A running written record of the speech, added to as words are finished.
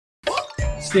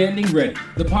Standing Ready,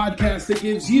 the podcast that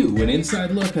gives you an inside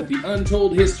look at the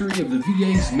untold history of the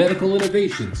VA's medical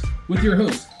innovations with your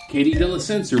hosts, Katie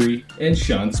Delasensory and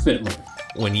Sean Spitler.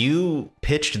 When you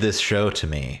pitched this show to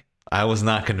me, I was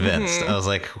not convinced. I was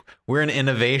like, we're an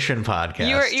innovation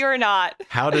podcast. You're not.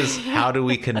 How do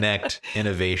we connect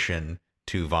innovation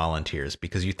to volunteers?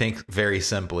 Because you think very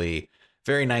simply,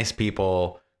 very nice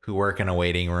people who work in a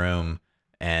waiting room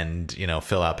and,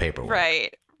 fill out paperwork.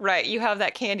 Right. You have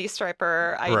that candy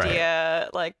striper idea.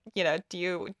 Right. Like,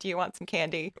 do you want some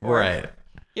candy? Or, right.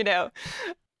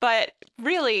 But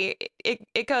really,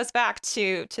 it goes back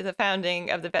to the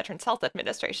founding of the Veterans Health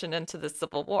Administration and to the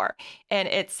Civil War. And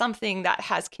it's something that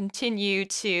has continued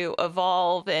to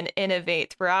evolve and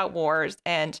innovate throughout wars.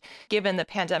 And given the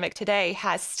pandemic today,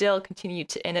 has still continued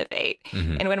to innovate.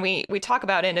 Mm-hmm. And when we talk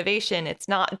about innovation, it's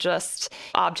not just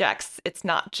objects. It's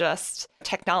not just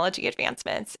technology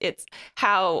advancements. It's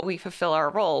how we fulfill our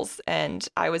roles. And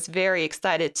I was very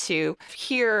excited to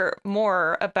hear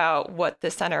more about what the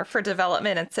Center for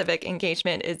Development and Civic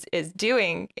Engagement is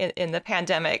doing in the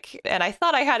pandemic. And I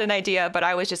thought I had an idea, but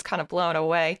I was just kind of blown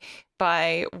away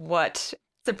by what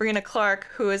Sabrina Clark,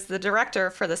 who is the director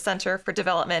for the Center for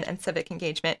Development and Civic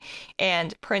Engagement,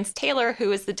 and Prince Taylor,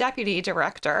 who is the deputy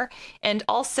director, and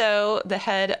also the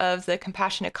head of the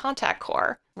Compassionate Contact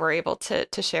Corps, were able to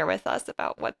share with us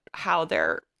about how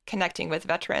they're connecting with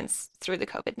veterans through the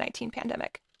COVID-19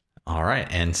 pandemic. All right.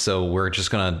 And so we're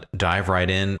just going to dive right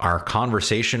in. Our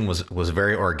conversation was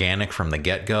very organic from the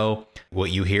get-go. What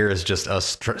you hear is just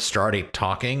us starting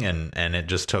talking and it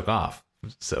just took off.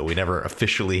 So we never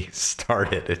officially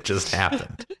started. It just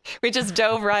happened. We just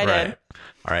dove right in.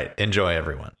 All right. Enjoy,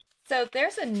 everyone. So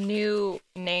there's a new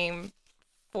name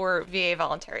for VA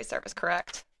voluntary service,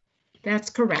 correct? That's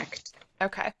correct.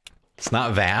 Okay. It's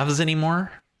not VAVS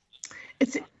anymore?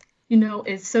 It's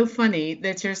so funny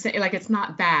that you're saying, like, it's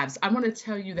not VAVS. I want to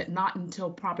tell you that not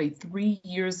until probably 3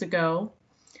 years ago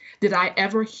did I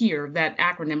ever hear that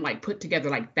acronym put together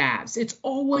like VAVS. It's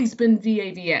always been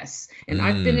VAVS. And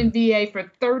I've been in VA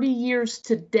for 30 years.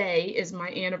 Today is my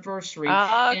anniversary.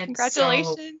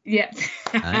 Congratulations. So, yeah.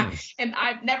 Nice. And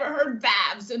I've never heard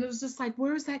VAVS. And it was just like,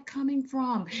 where is that coming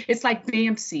from? It's like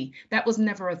BAMC. That was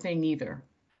never a thing either.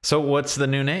 So what's the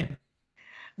new name?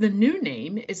 The new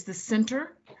name is the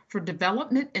Center for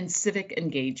Development and Civic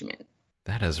Engagement.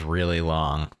 That is really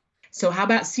long. So how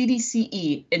about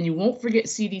CDCE? And you won't forget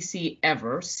CDC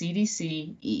ever,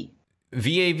 CDCE.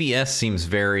 VAVS seems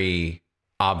very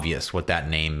obvious what that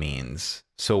name means.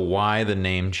 So why the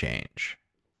name change?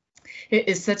 It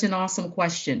is such an awesome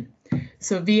question.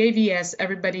 So VAVS,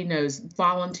 everybody knows,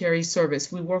 voluntary service.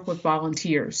 We work with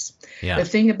volunteers. Yeah. The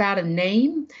thing about a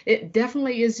name, it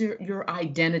definitely is your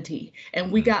identity.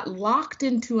 And we got locked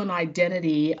into an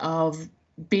identity of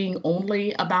being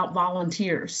only about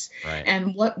volunteers. Right.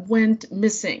 And what went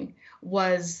missing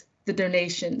was the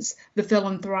donations, the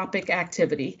philanthropic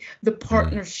activity, the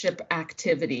partnership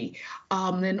activity,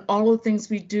 and all the things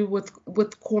we do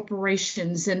with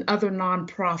corporations and other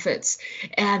nonprofits.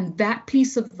 And that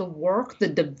piece of the work, the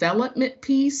development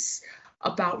piece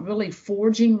about really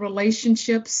forging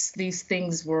relationships, these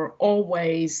things were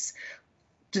always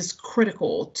just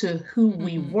critical to who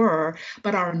we were.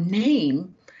 But our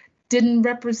name didn't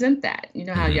represent that. You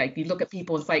know how you look at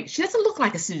people, it's like, she doesn't look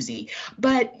like a Susie,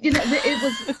 but it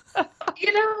was,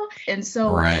 and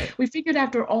so we figured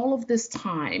after all of this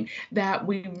time that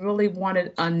we really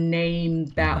wanted a name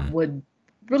that would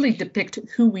really depict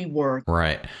who we were.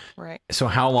 Right. So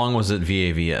how long was it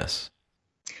VAVS?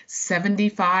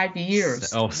 75 years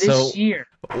this year.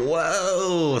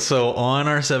 Whoa. So on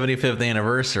our 75th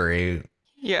anniversary,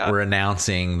 we're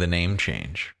announcing the name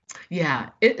change. Yeah.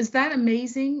 Is that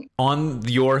amazing? On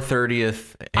your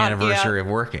 30th anniversary of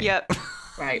working. Yep.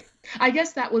 Right. I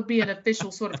guess that would be an official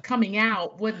sort of coming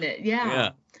out, wouldn't it?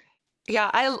 Yeah.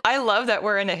 Yeah. I love that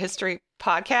we're in a history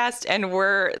podcast and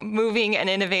we're moving and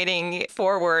innovating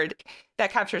forward.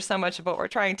 That captures so much of what we're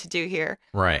trying to do here.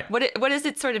 Right. What does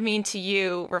it sort of mean to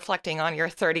you reflecting on your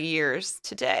 30 years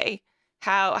today?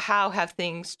 How have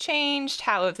things changed?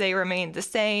 How have they remained the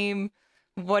same?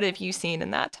 What have you seen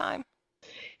in that time?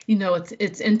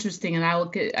 It's interesting, and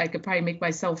I could probably make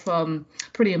myself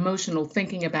pretty emotional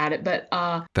thinking about it. But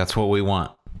that's what we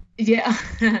want. Yeah.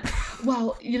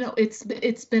 Well,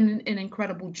 it's been an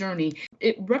incredible journey.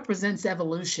 It represents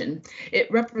evolution.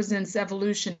 It represents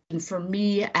evolution for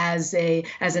me as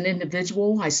an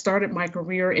individual. I started my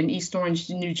career in East Orange,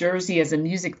 New Jersey as a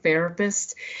music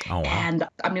therapist. Oh, wow. And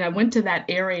I mean, I went to that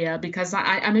area because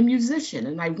I'm a musician,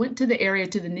 and I went to the area,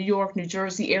 to the New York, New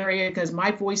Jersey area, because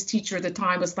my voice teacher at the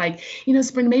time was like,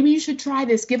 Spring, maybe you should try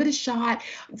this, give it a shot,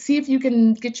 see if you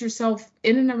can get yourself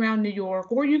in and around New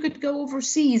York, or you could go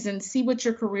overseas and see what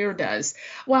your career does.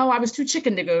 Well, I was too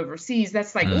chicken to go overseas.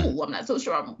 That's like, oh, I'm not so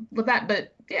sure with that.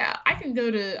 But yeah, I can go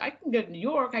to New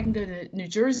York, I can go to New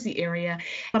Jersey area,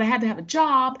 but I had to have a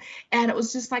job. And it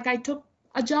was just like I took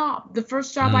a job. The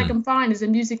first job I can find is a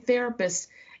music therapist.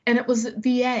 And it was at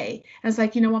VA. And it's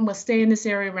like, I'm going to stay in this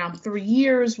area around 3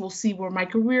 years. We'll see where my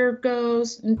career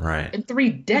goes. Right. And 3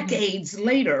 decades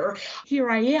later, here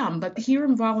I am. But here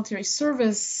in voluntary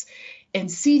service and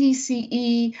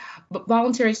CDCE, but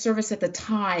voluntary service at the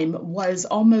time was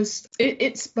almost,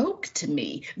 it spoke to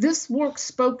me. This work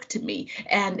spoke to me.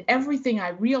 And everything I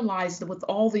realized with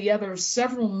all the other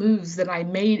several moves that I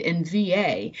made in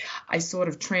VA, I sort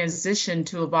of transitioned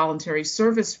to a voluntary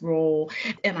service role,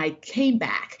 and I came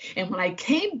back. And when I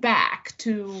came back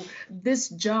to this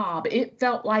job, it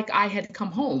felt like I had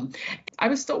come home. I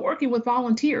was still working with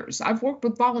volunteers. I've worked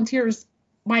with volunteers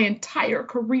my entire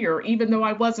career, even though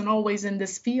I wasn't always in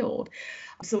this field.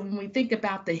 So when we think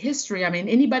about the history, I mean,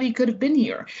 anybody could have been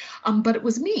here, but it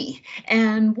was me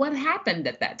and what happened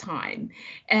at that time.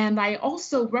 And I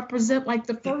also represent like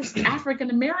the first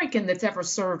African American that's ever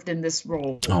served in this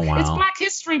role. Oh, wow. It's Black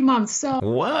History Month. So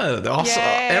what? Also,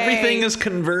 Yay. everything is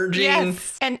converging.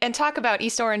 Yes. And talk about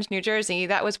East Orange, New Jersey.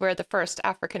 That was where the first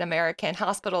African American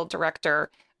hospital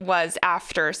director was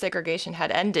after segregation had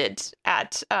ended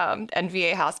at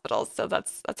VA hospitals. So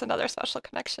that's another special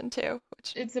connection too.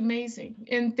 It's amazing,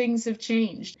 and things have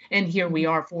changed, and here we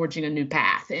are forging a new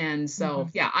path. And so,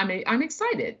 yeah, I'm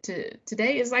excited.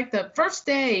 Today is like the first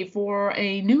day for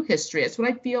a new history. It's what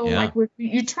I feel like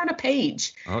you turn a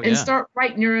page and start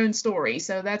writing your own story.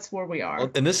 So that's where we are.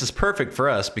 Well, and this is perfect for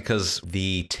us because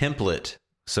the template,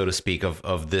 so to speak,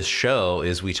 of this show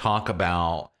is we talk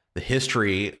about the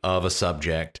history of a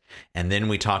subject, and then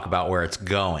we talk about where it's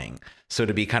going. So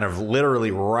to be kind of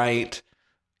literally right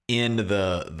in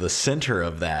the center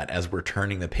of that as we're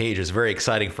turning the page is very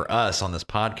exciting for us on this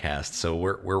podcast. So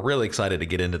we're really excited to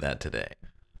get into that today.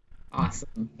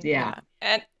 Awesome. Yeah.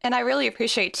 And I really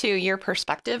appreciate too your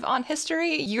perspective on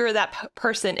history. You're that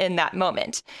person in that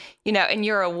moment, and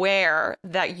you're aware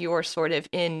that you're sort of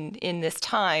in this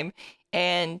time.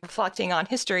 And reflecting on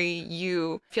history,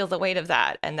 you feel the weight of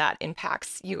that, and that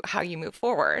impacts how you move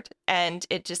forward. And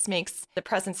it just makes the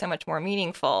present so much more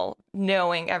meaningful,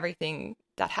 knowing everything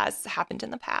that has happened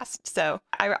in the past. So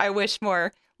I wish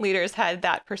more leaders had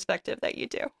that perspective that you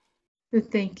do.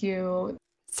 Thank you.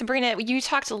 Sabrina, you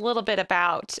talked a little bit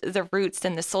about the roots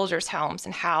in the soldiers' homes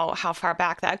and how far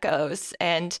back that goes.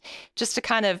 And just to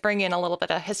kind of bring in a little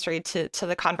bit of history to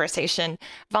the conversation,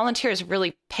 volunteers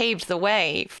really paved the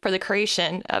way for the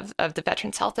creation of the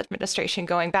Veterans Health Administration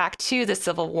going back to the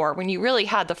Civil War, when you really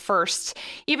had the first,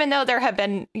 even though there have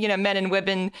been, men and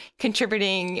women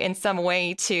contributing in some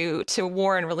way to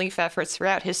war and relief efforts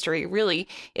throughout history. Really,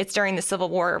 it's during the Civil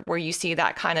War where you see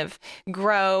that kind of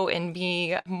grow and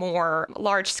be more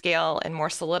large scale and more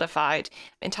solidified.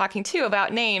 And talking too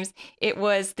about names, it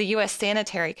was the U.S.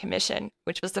 Sanitary Commission,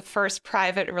 which was the first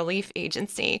private relief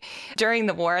agency during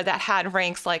the war that had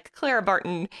ranks like Clara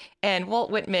Barton and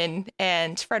Walt Whitman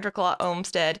and Frederick Law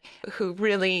Olmsted, who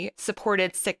really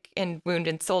supported sick and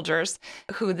wounded soldiers,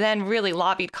 who then really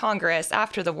lobbied Congress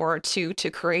after the war to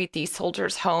create these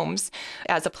soldiers' homes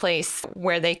as a place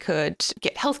where they could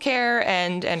get health care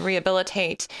and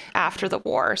rehabilitate after the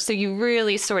war. So you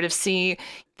really sort of see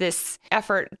this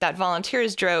effort that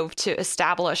volunteers drove to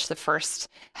establish the first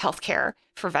healthcare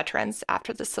for veterans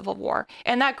after the Civil War.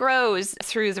 And that grows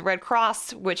through the Red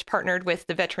Cross, which partnered with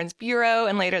the Veterans Bureau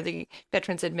and later the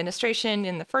Veterans Administration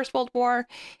in the First World War.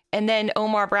 And then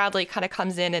Omar Bradley kind of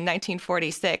comes in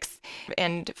 1946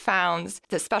 and founds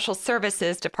the Special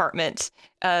Services Department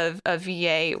of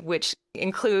VA, which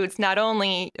includes not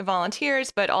only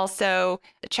volunteers, but also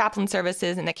the chaplain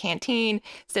services and the canteen.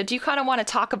 So do you kind of want to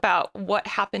talk about what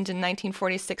happened in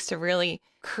 1946 to really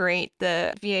create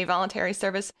the VA Voluntary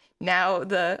Service, now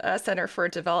the Center for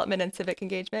Development and Civic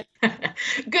Engagement.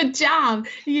 Good job.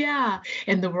 Yeah.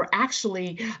 And there were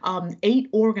actually 8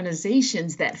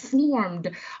 organizations that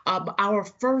formed our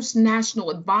first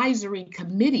National Advisory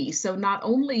Committee. So not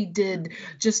only did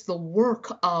just the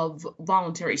work of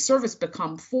voluntary service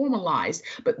become formalized,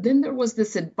 but then there was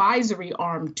this advisory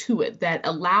arm to it that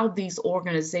allowed these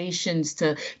organizations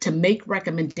to make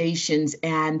recommendations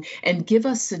and give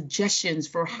us suggestions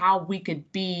for how we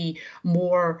could be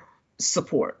more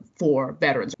support for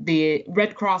veterans. The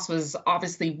Red Cross was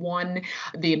obviously one,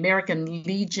 the American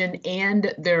Legion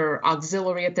and their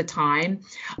auxiliary at the time,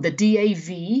 the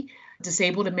DAV,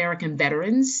 Disabled American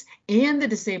Veterans, and the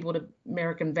Disabled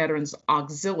American Veterans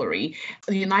Auxiliary,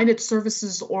 the United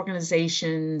Services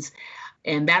Organizations,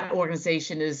 and that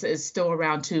organization is still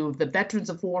around too, the Veterans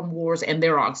of Foreign Wars and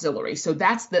their auxiliary. So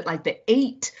that's the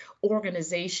 8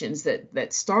 organizations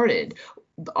that started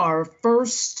our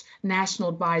first National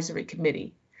Advisory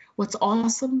Committee. What's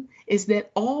awesome is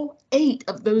that all 8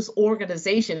 of those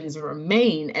organizations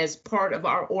remain as part of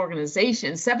our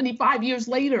organization 75 years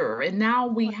later. And now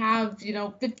we have,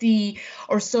 50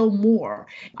 or so more.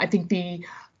 I think the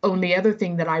only other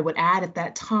thing that I would add at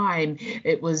that time,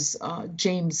 it was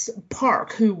James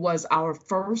Park, who was our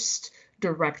first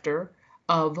director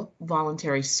of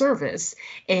voluntary service.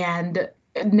 And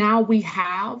now we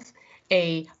have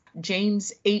a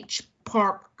James H.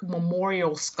 Park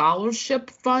Memorial Scholarship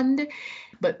Fund,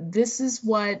 but this is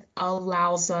what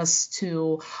allows us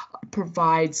to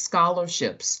provide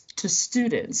scholarships to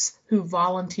students who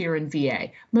volunteer in VA.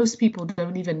 Most people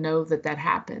don't even know that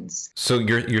happens. So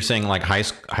you're saying like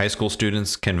high school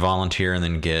students can volunteer and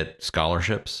then get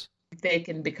scholarships? They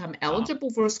can become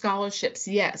eligible for scholarships,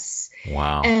 yes.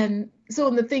 Wow. And so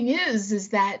the thing is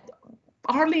that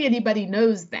hardly anybody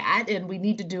knows that, and we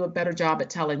need to do a better job at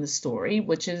telling the story,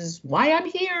 which is why I'm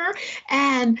here.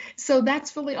 And so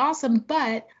that's really awesome.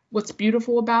 But what's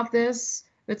beautiful about this,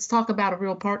 let's talk about a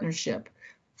real partnership.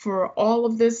 For all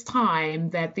of this time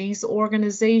that these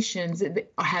organizations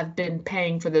have been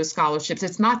paying for those scholarships,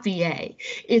 it's not VA.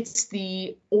 It's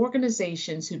the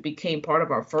organizations who became part of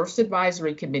our first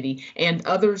advisory committee and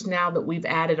others now that we've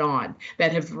added on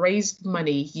that have raised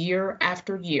money year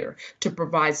after year to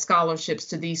provide scholarships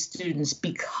to these students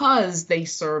because they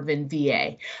serve in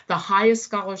VA. The highest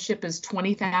scholarship is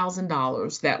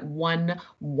 $20,000 that one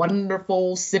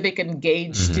wonderful civic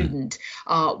engaged student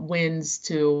wins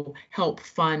to help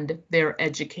fund their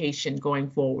education going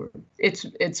forward.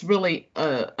 It's really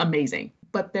amazing.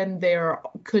 But then there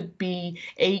could be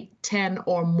 8, 10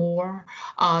 or more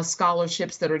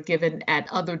scholarships that are given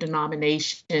at other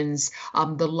denominations,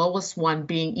 the lowest one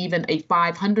being even a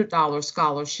 $500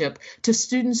 scholarship to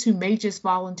students who may just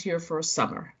volunteer for a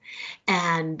summer.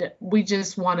 And we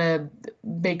just want to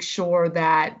make sure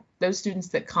that those students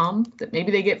that come, that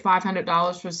maybe they get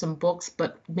 $500 for some books,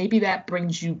 but maybe that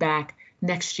brings you back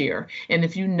next year. And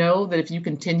if you know that if you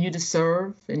continue to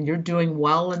serve and you're doing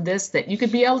well in this, that you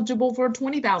could be eligible for a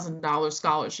 $20,000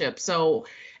 scholarship. So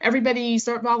everybody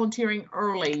start volunteering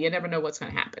early. You never know what's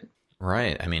going to happen.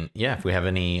 Right. I mean, yeah, if we have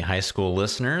any high school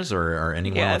listeners or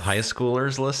anyone with high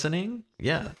schoolers listening,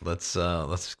 yeah, let's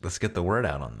get the word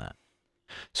out on that.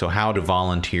 So how do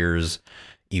volunteers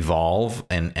evolve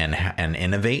and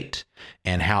innovate,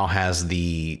 and how has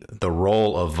the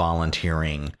role of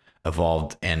volunteering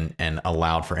evolved and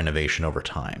allowed for innovation over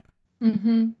time?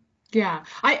 Mm-hmm. Yeah,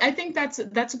 I think that's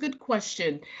a good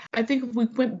question. I think if we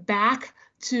went back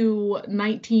to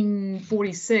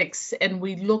 1946 and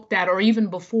we looked at, or even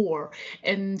before,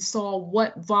 and saw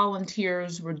what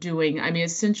volunteers were doing. I mean,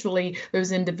 essentially,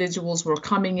 those individuals were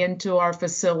coming into our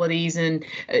facilities, and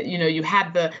you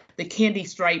had the candy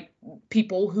stripe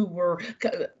people who were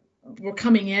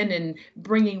coming in and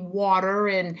bringing water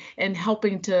and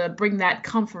helping to bring that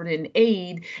comfort and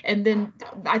aid. And then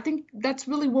I think that's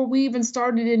really where we even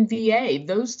started in VA,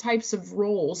 those types of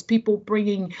roles, people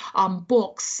bringing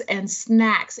books and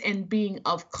snacks and being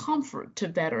of comfort to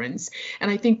veterans. And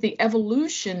I think the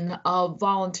evolution of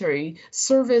voluntary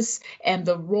service and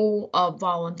the role of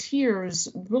volunteers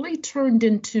really turned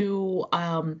into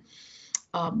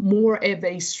more of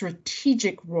a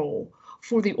strategic role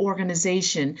for the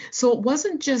organization. So it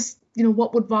wasn't just,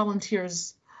 what would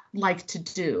volunteers like to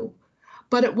do,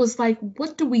 but it was like,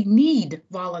 what do we need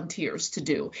volunteers to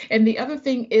do? And the other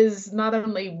thing is not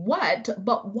only what,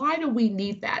 but why do we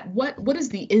need that? What is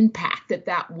the impact that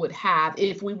that would have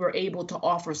if we were able to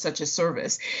offer such a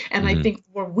service? And I think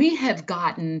where we have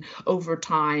gotten over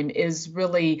time is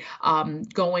really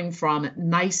going from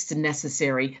nice to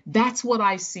necessary. That's what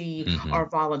I see our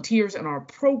volunteers and our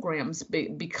programs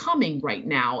becoming right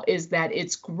now, is that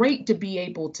it's great to be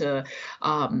able to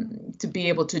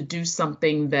do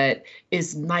something that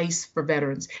is nice for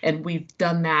veterans. And we've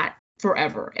done that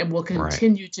forever, and we'll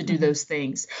continue to do those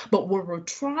things. But where we're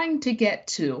trying to get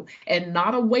to, and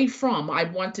not away from, I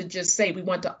want to just say we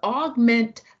want to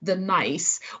augment the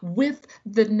nice with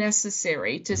the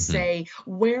necessary to say,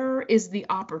 where is the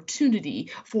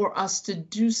opportunity for us to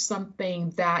do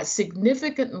something that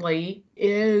significantly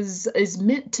is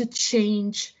meant to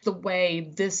change the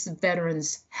way this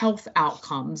veterans' health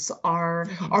outcomes are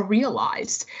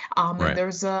realized. And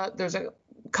there's a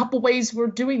couple ways we're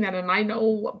doing that. And I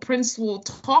know Prince will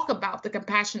talk about the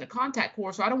Compassionate Contact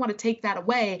Corps, so I don't want to take that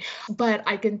away, but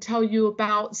I can tell you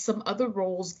about some other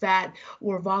roles that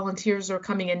where volunteers are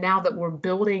coming in now that we're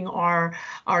building our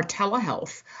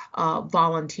telehealth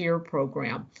volunteer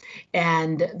program.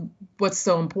 And what's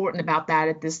so important about that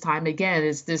at this time, again,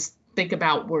 is this think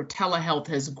about where telehealth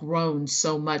has grown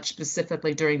so much,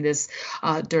 specifically during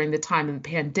the time of the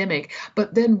pandemic.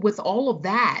 But then with all of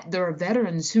that, there are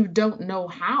veterans who don't know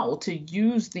how to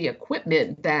use the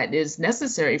equipment that is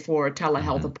necessary for a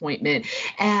telehealth appointment.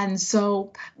 And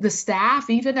so the staff,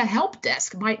 even a help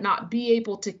desk, might not be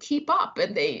able to keep up,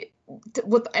 and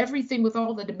with everything, with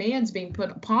all the demands being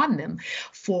put upon them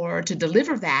to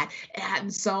deliver that.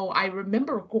 And so I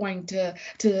remember going to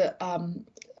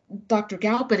Dr.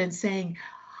 Galpin and saying,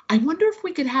 I wonder if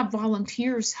we could have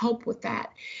volunteers help with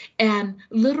that. And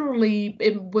literally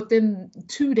within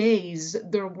 2 days,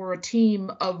 there were a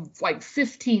team of like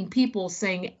 15 people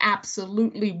saying,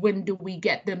 absolutely, when do we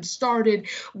get them started?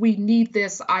 We need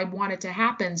this. I want it to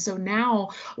happen. So now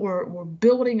we're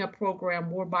building a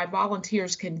program whereby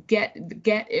volunteers can get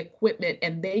equipment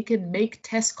and they can make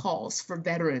test calls for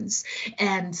veterans.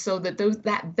 And so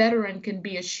that veteran can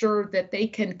be assured that they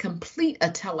can complete a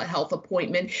telehealth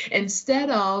appointment instead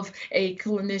of a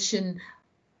clinician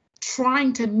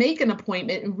trying to make an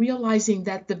appointment and realizing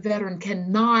that the veteran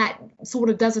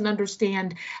doesn't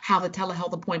understand how the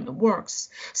telehealth appointment works.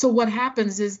 So what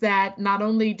happens is that not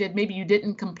only maybe you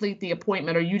didn't complete the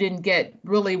appointment, or you didn't get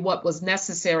really what was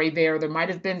necessary there might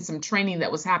have been some training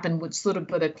that was happened, which sort of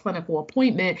put a clinical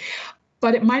appointment,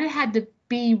 but it might have had to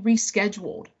be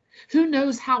rescheduled. Who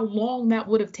knows how long that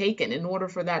would have taken in order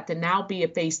for that to now be a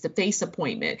face-to-face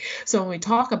appointment. So when we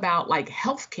talk about like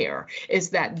healthcare,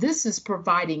 is that this is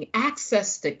providing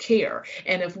access to care.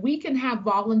 And if we can have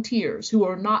volunteers who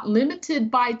are not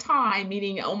limited by time,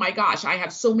 meaning, oh my gosh, I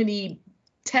have so many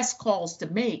test calls to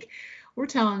make, we're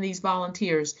telling these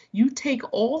volunteers, you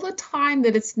take all the time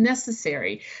that it's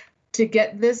necessary to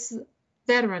get this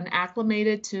veteran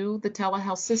acclimated to the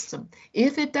telehealth system.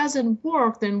 If it doesn't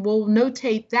work, then we'll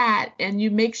notate that, and you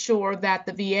make sure that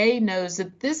the VA knows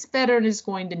that this veteran is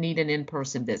going to need an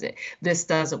in-person visit. This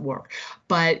doesn't work,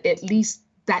 but at least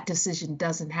that decision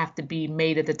doesn't have to be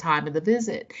made at the time of the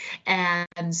visit.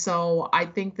 And so I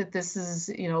think that this is,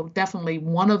 definitely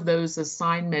one of those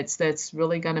assignments that's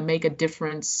really going to make a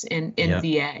difference in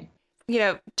VA.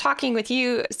 Talking with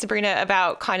you, Sabrina,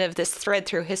 about kind of this thread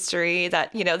through history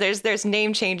that, there's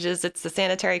name changes. It's the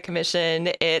Sanitary Commission,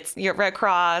 it's your Red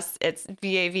Cross, it's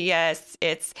VAVS,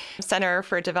 it's Center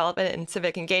for Development and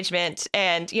Civic Engagement.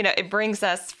 And, it brings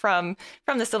us from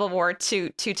the Civil War to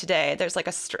today. There's like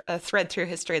a thread through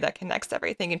history that connects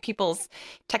everything, and people's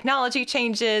technology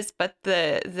changes, but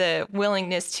the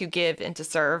willingness to give and to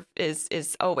serve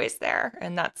is always there.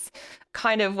 And that's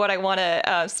kind of what I want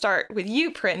to start with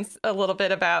you, Prince, a little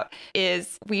bit about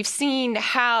is we've seen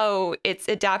how it's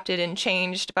adapted and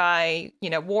changed by,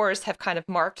 wars have kind of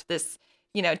marked this,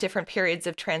 different periods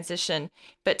of transition.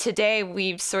 But today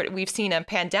we've seen a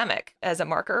pandemic as a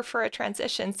marker for a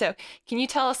transition. So can you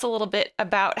tell us a little bit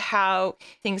about how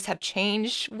things have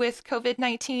changed with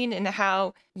COVID-19 and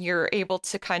how you're able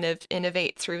to kind of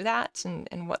innovate through that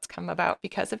and what's come about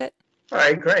because of it? All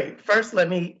right, great. First, let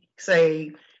me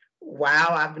say, wow,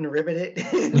 I've been riveted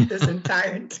this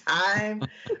entire time.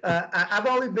 I've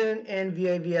only been in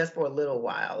VAVS for a little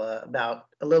while, about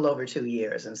a little over 2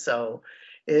 years. And so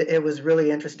it was really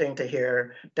interesting to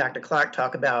hear Dr. Clark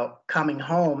talk about coming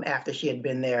home after she had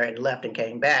been there and left and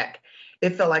came back.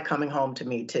 It felt like coming home to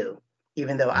me too,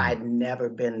 even though I'd never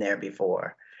been there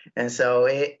before. And so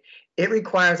it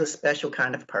requires a special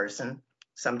kind of person.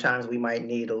 Sometimes we might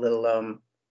need a little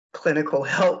clinical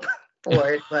help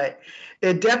for it, but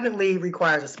it definitely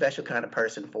requires a special kind of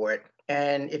person for it.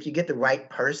 And if you get the right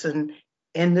person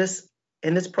in this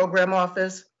program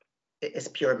office, it's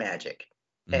pure magic.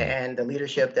 And the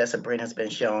leadership that Sabrina's been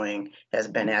showing has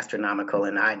been astronomical.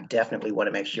 And I definitely want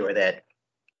to make sure that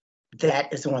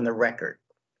is on the record.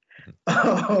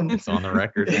 It's on the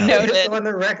record now. It's on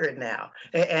the record now.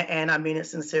 And I mean it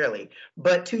sincerely.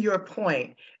 But to your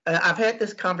point, I've had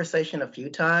this conversation a few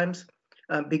times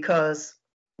because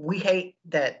we hate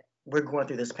that we're going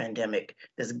through this pandemic,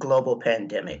 this global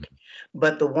pandemic.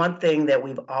 But the one thing that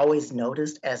we've always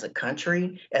noticed as a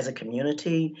country, as a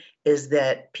community, is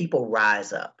that people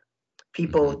rise up.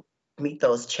 People meet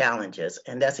those challenges.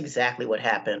 And that's exactly what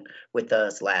happened with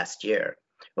us last year.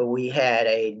 We had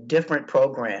a different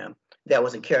program that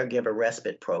was a caregiver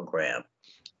respite program.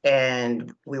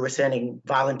 And we were sending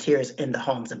volunteers in the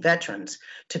homes of veterans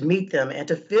to meet them and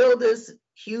to fill this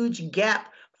huge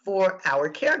gap for our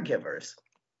caregivers.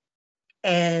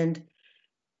 And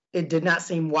it did not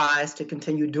seem wise to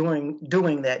continue doing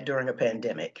that during a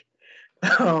pandemic.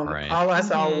 Right. All I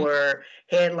saw were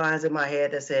headlines in my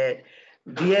head that said,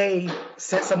 VA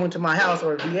sent someone to my house,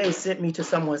 or VA sent me to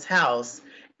someone's house,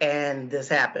 and this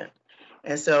happened.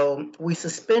 And so we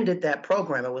suspended that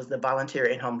program. It was the Volunteer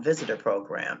In-Home Visitor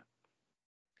Program.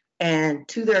 And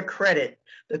to their credit,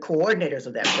 the coordinators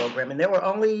of that program, and there were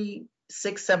only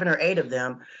 6, 7, or 8 of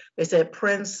them, they said,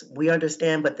 Prince, we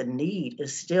understand, but the need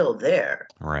is still there.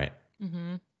 Right.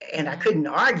 And I couldn't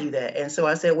argue that. And so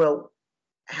I said, well,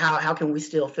 how can we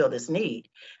still fill this need?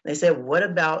 And they said, what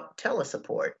about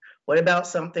telesupport? What about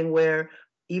something where,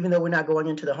 even though we're not going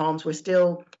into the homes, we're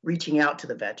still reaching out to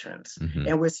the veterans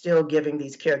and we're still giving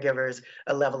these caregivers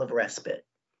a level of respite?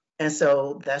 And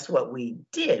so that's what we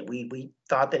did. We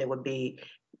thought that it would be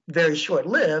very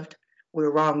short-lived. We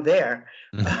were wrong there.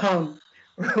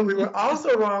 We were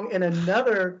also wrong in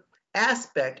another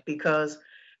aspect, because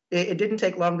it didn't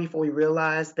take long before we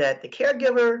realized that the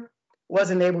caregiver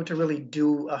wasn't able to really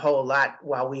do a whole lot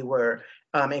while we were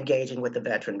engaging with the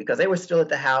veteran, because they were still at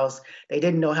the house. They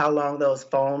didn't know how long those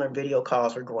phone or video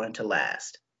calls were going to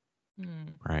last.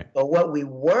 Right. But what we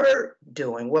were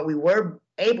doing, what we were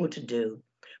able to do,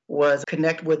 was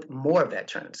connect with more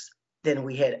veterans than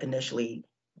we had initially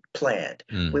planned.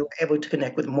 We were able to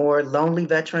connect with more lonely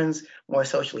veterans, more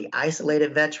socially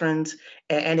isolated veterans,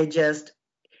 and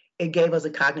it gave us a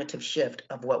cognitive shift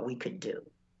of what we could do.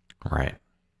 Right.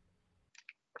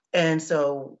 And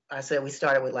so I said we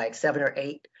started with like 7 or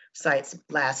 8 sites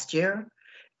last year.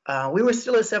 We were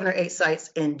still at 7 or 8 sites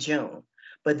in June,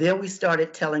 but then we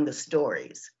started telling the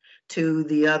stories to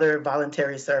the other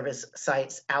voluntary service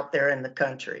sites out there in the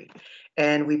country.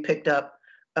 And we picked up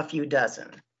a few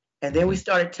dozen. And then we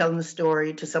started telling the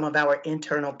story to some of our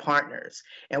internal partners.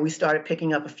 And we started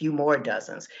picking up a few more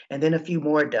dozens, and then a few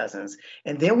more dozens.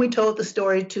 And then we told the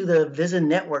story to the VISN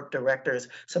network directors.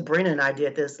 Sabrina and I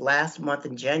did this last month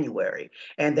in January,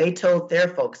 and they told their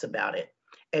folks about it.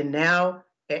 And now,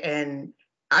 and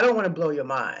I don't want to blow your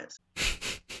minds.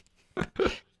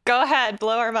 Go ahead,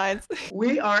 blow our minds.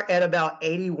 We are at about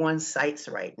 81 sites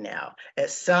right now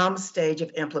at some stage of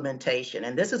implementation.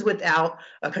 And this is without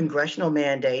a congressional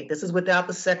mandate. This is without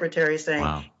the secretary saying,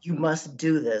 wow, you must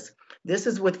do this. This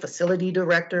is with facility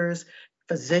directors,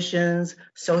 physicians,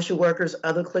 social workers,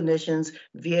 other clinicians,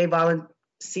 VA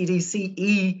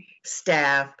CDCE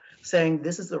staff saying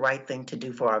this is the right thing to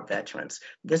do for our veterans.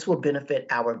 This will benefit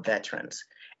our veterans.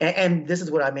 And this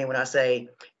is what I mean when I say,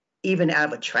 even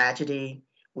out of a tragedy,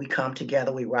 we come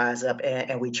together, we rise up,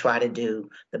 and we try to do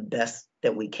the best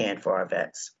that we can for our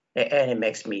vets. And it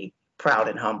makes me proud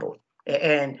and humbled.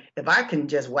 And if I can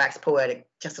just wax poetic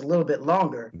just a little bit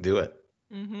longer. Do it.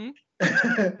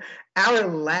 Our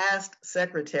last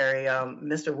secretary,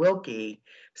 Mr. Wilkie,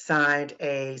 signed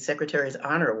a Secretary's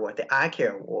Honor Award, the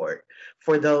iCare Award,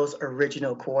 for those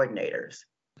original coordinators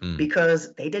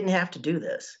because they didn't have to do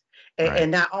this.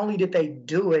 And not only did they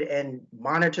do it and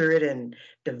monitor it and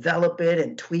develop it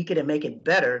and tweak it and make it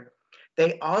better,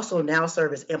 they also now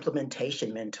serve as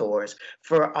implementation mentors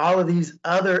for all of these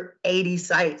other 80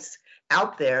 sites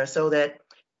out there so that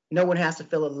no one has to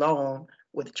feel alone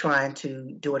with trying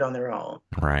to do it on their own.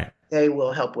 Right. They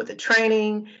will help with the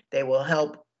training. They will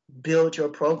help build your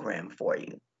program for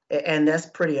you. And that's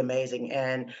pretty amazing.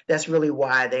 And that's really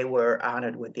why they were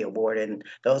honored with the award. And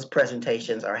those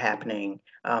presentations are happening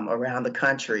around the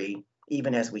country,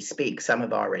 even as we speak. Some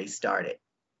have already started.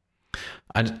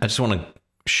 I just want to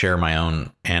share my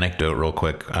own anecdote real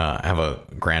quick. I have a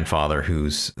grandfather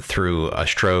who's through a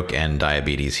stroke and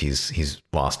diabetes. He's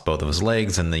lost both of his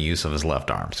legs and the use of his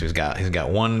left arm. So he's got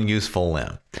one useful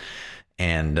limb.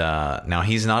 And now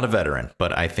he's not a veteran,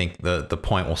 but I think the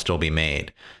point will still be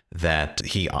made that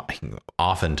he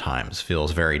oftentimes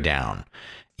feels very down.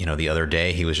 The other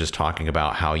day he was just talking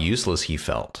about how useless he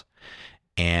felt.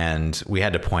 And we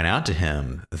had to point out to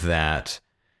him that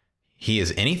he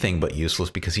is anything but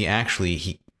useless, because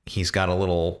he's got a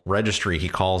little registry. He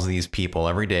calls these people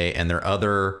every day, and they're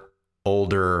other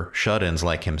older shut-ins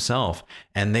like himself,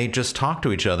 and they just talk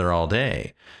to each other all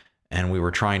day. And we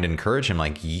were trying to encourage him,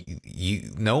 like,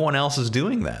 no one else is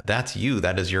doing that. That's you.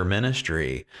 That is your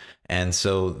ministry. And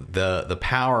so the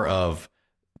power of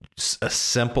a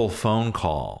simple phone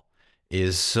call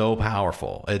is so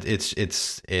powerful.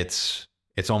 It's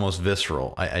almost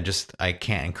visceral. I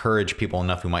can't encourage people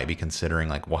enough who might be considering,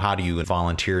 like, well, how do you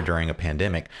volunteer during a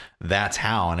pandemic? That's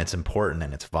how, and it's important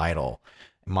and it's vital.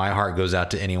 My heart goes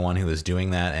out to anyone who is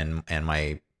doing that, and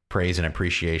my praise and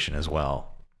appreciation as well.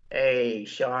 Hey,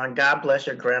 Sean, God bless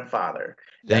your grandfather.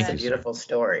 That's a beautiful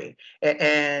story.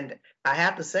 And I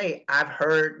have to say, I've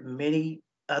heard many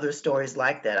other stories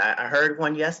like that. I heard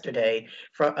one yesterday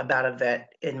about a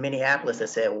vet in Minneapolis that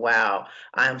said, wow,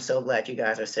 I am so glad you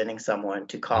guys are sending someone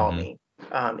to call me.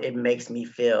 It makes me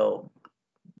feel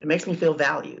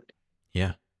valued.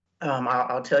 Yeah.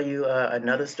 I'll tell you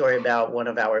another story about one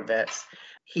of our vets.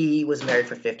 He was married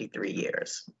for 53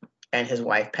 years, and his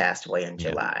wife passed away in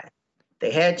July.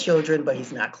 They had children, but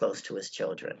he's not close to his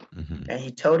children. And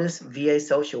he told his VA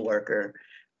social worker,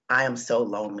 I am so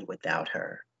lonely without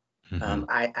her.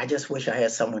 I just wish I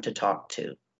had someone to talk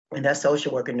to. And that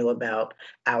social worker knew about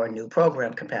our new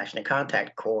program, Compassionate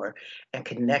Contact Corps, and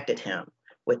connected him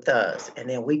with us. And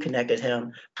then we connected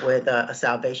him with a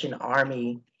Salvation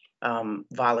Army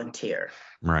volunteer.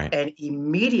 Right. And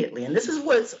immediately, and this is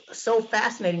what's so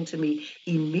fascinating to me,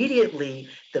 immediately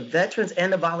the veterans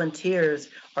and the volunteers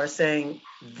are saying,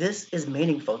 this is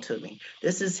meaningful to me.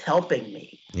 This is helping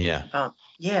me. Yeah. And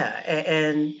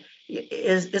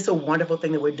it's a wonderful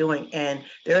thing that we're doing. And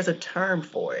there's a term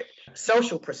for it,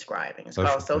 social prescribing. It's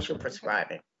called social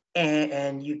prescribing.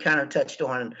 And you kind of touched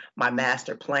on my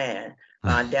master plan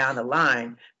down the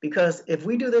line, because if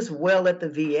we do this well at the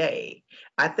VA,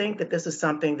 I think that this is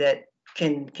something that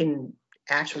can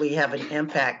actually have an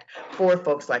impact for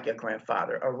folks like your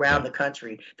grandfather around the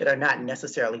country that are not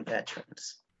necessarily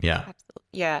veterans. Yeah. Absolutely.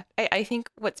 Yeah. I think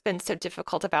what's been so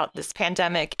difficult about this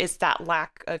pandemic is that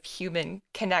lack of human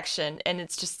connection. And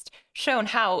it's just shown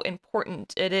how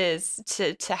important it is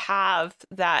to have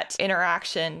that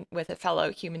interaction with a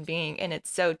fellow human being. And it's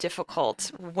so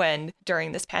difficult when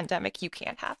during this pandemic you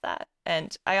can't have that.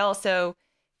 And I also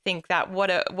think that what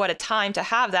a time to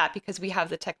have that, because we have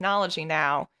the technology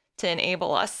now to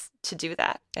enable us to do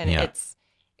that. And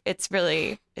it's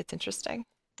interesting.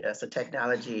 Yes, the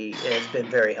technology has been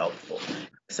very helpful.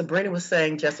 Sabrina was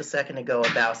saying just a second ago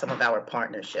about some of our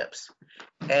partnerships.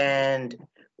 And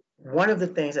one of the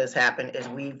things that's happened is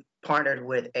we've partnered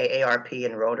with AARP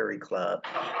and Rotary Club,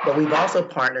 but we've also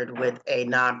partnered with a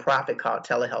nonprofit called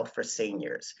Telehealth for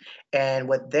Seniors. And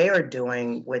what they are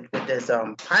doing with this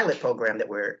pilot program that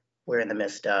we're in the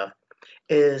midst of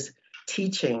is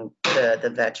teaching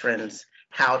the veterans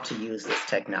how to use this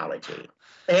technology.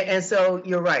 And so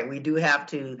you're right, we do have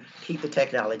to keep the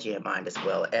technology in mind as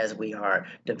well as we are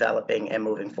developing and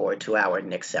moving forward to our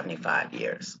next 75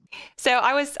 years. So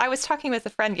I was talking with a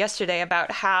friend yesterday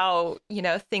about how,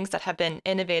 things that have been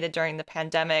innovated during the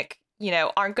pandemic,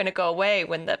 aren't going to go away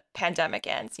when the pandemic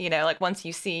ends. Like once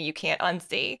you see, you can't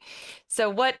unsee. So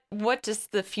what does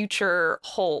the future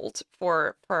hold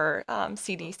for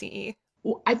CDCE?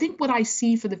 Well, I think what I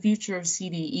see for the future of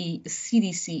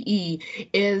CDCE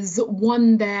is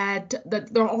one that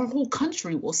our whole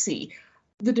country will see.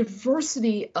 The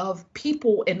diversity of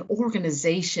people and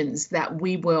organizations that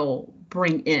we will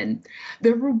bring in.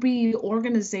 There will be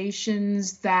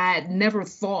organizations that never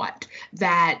thought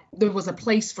that there was a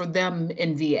place for them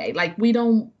in VA. Like, we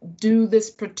don't do this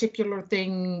particular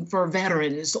thing for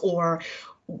veterans, or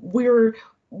we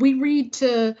read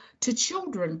to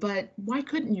children, but why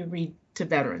couldn't you read to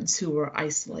veterans who are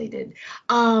isolated?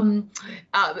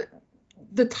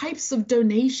 The types of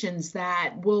donations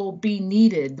that will be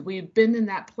needed. We've been in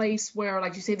that place where,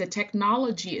 like you say, the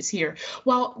technology is here.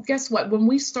 Well, guess what? When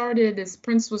we started, as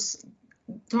Prince was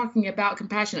talking about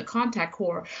Compassionate Contact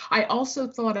Corps, I also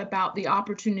thought about the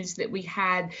opportunities that we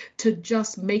had to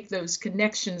just make those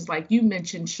connections, like you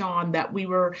mentioned, Sean, that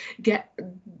we're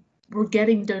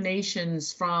getting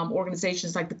donations from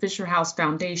organizations like the Fisher House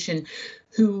Foundation,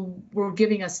 who were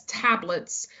giving us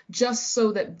tablets just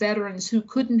so that veterans who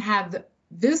couldn't have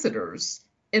visitors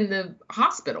in the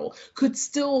hospital could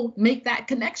still make that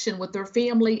connection with their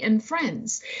family and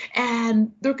friends.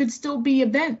 And there could still be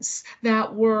events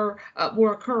that were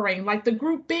occurring, like the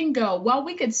group bingo. Well,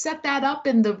 we could set that up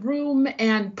in the room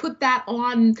and put that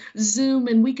on Zoom,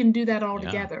 and we can do that all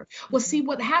together. Well, see,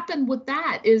 what happened with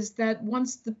that is that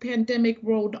once the pandemic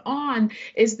rolled on,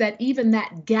 is that even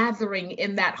that gathering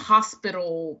in that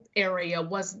hospital area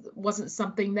wasn't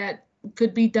something that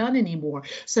could be done anymore.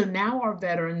 So now our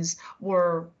veterans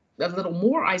were a little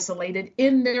more isolated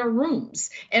in their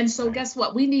rooms. And so guess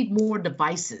what? We need more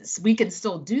devices. We can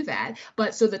still do that.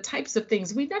 But so the types of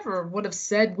things, we never would have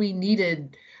said we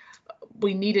needed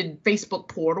Facebook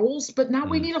portals, but now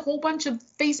we need a whole bunch of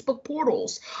Facebook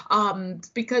portals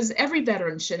because every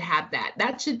veteran should have that.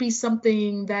 That should be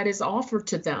something that is offered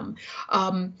to them.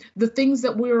 The things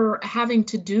that we're having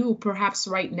to do perhaps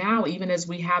right now, even as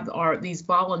we have these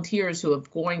volunteers who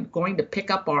are going to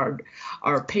pick up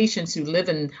our patients who live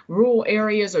in rural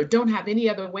areas or don't have any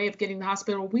other way of getting to the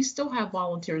hospital, we still have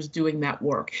volunteers doing that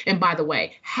work. And by the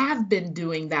way, have been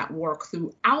doing that work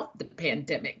throughout the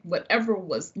pandemic, whatever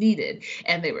was needed.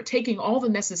 And they were taking all the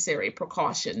necessary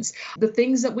precautions. The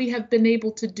things that we have been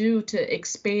able to do to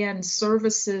expand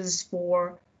services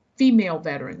for female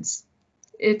veterans,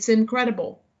 it's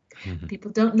incredible.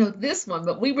 People don't know this one,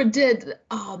 but we did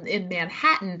in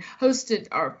Manhattan, hosted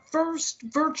our first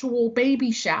virtual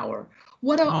baby shower.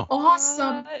 What an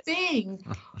awesome thing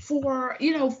for,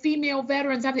 female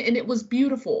veterans. And it was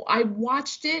beautiful. I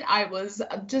watched it. I was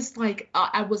just like,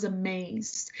 I was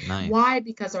amazed. Nice. Why?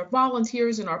 Because our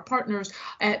volunteers and our partners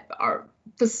at our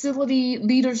facility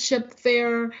leadership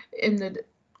there, in the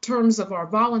terms of our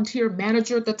volunteer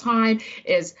manager at the time,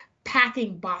 is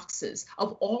packing boxes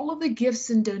of all of the gifts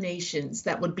and donations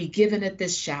that would be given at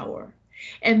this shower.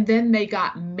 And then they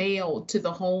got mailed to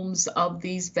the homes of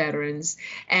these veterans,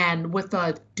 and with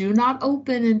a do not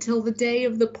open until the day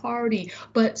of the party.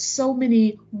 But so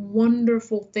many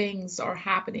wonderful things are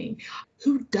happening.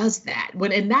 Who does that?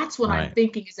 And that's what I'm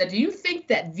thinking, is that, do you think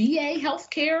that VA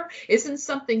healthcare isn't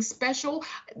something special?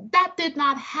 That did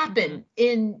not happen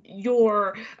in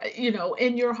your,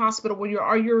 in your hospital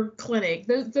or your clinic.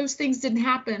 Those things didn't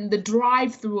happen. The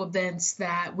drive-through events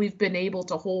that we've been able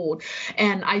to hold.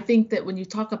 And I think that when you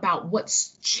talk about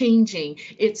what's changing,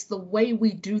 it's the way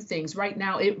we do things. Right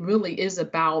now, it really is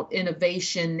about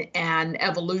innovation and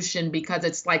evolution, because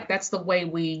it's like, that's the way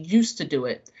we used to do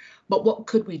it. But what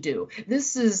could we do?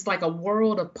 This is like a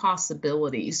world of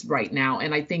possibilities right now.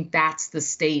 And I think that's the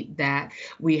state that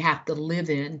we have to live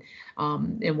in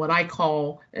what I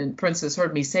call, and Prince has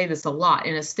heard me say this a lot,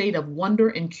 in a state of wonder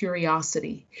and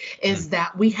curiosity, is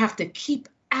that we have to keep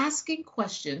asking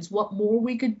questions, what more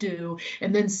we could do,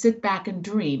 and then sit back and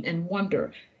dream and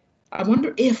wonder. I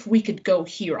wonder if we could go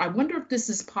here. I wonder if this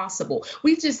is possible.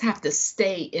 We just have to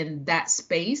stay in that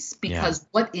space, because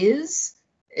what is,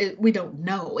 we don't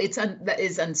know. That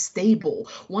is unstable.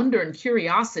 Wonder and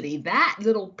curiosity, that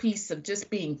little piece of just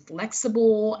being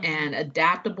flexible and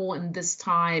adaptable in this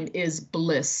time, is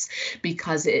bliss,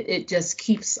 because it just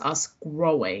keeps us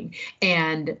growing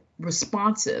and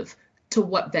responsive to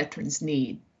what veterans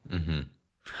need. Mm-hmm.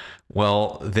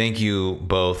 Well, thank you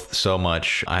both so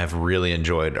much. I've really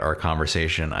enjoyed our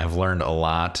conversation. I've learned a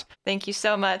lot. Thank you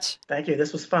so much. Thank you.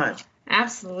 This was fun.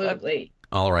 Absolutely.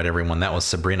 All right, everyone. That was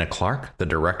Sabrina Clark, the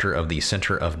director of the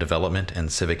Center of Development and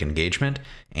Civic Engagement,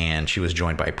 and she was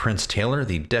joined by Prince Taylor,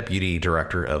 the deputy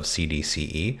director of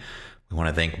CDCE. We want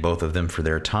to thank both of them for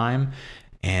their time,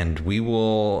 and we've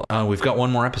got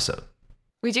one more episode.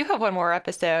 We do have one more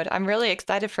episode. I'm really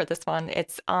excited for this one.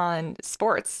 It's on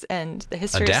sports and the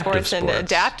history of sports and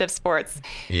adaptive sports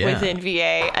within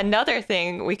VA. Another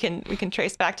thing we can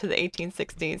trace back to the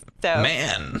 1860s. So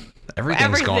man,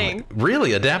 everything's going.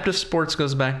 Really, adaptive sports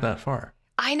goes back that far.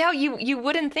 I know you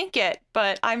wouldn't think it,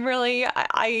 but I'm really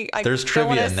I there's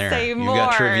trivia in there. You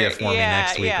got trivia for me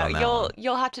next week on that one.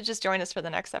 You'll have to just join us for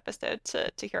the next episode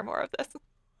to hear more of this.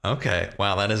 Okay.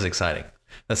 Wow, that is exciting.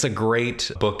 That's a great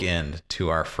bookend to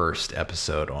our first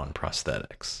episode on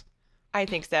prosthetics. I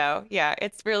think so. Yeah,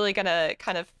 it's really going to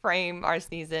kind of frame our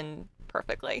season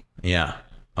perfectly. Yeah.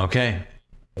 Okay.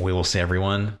 We will see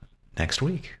everyone next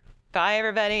week. Bye,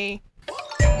 everybody.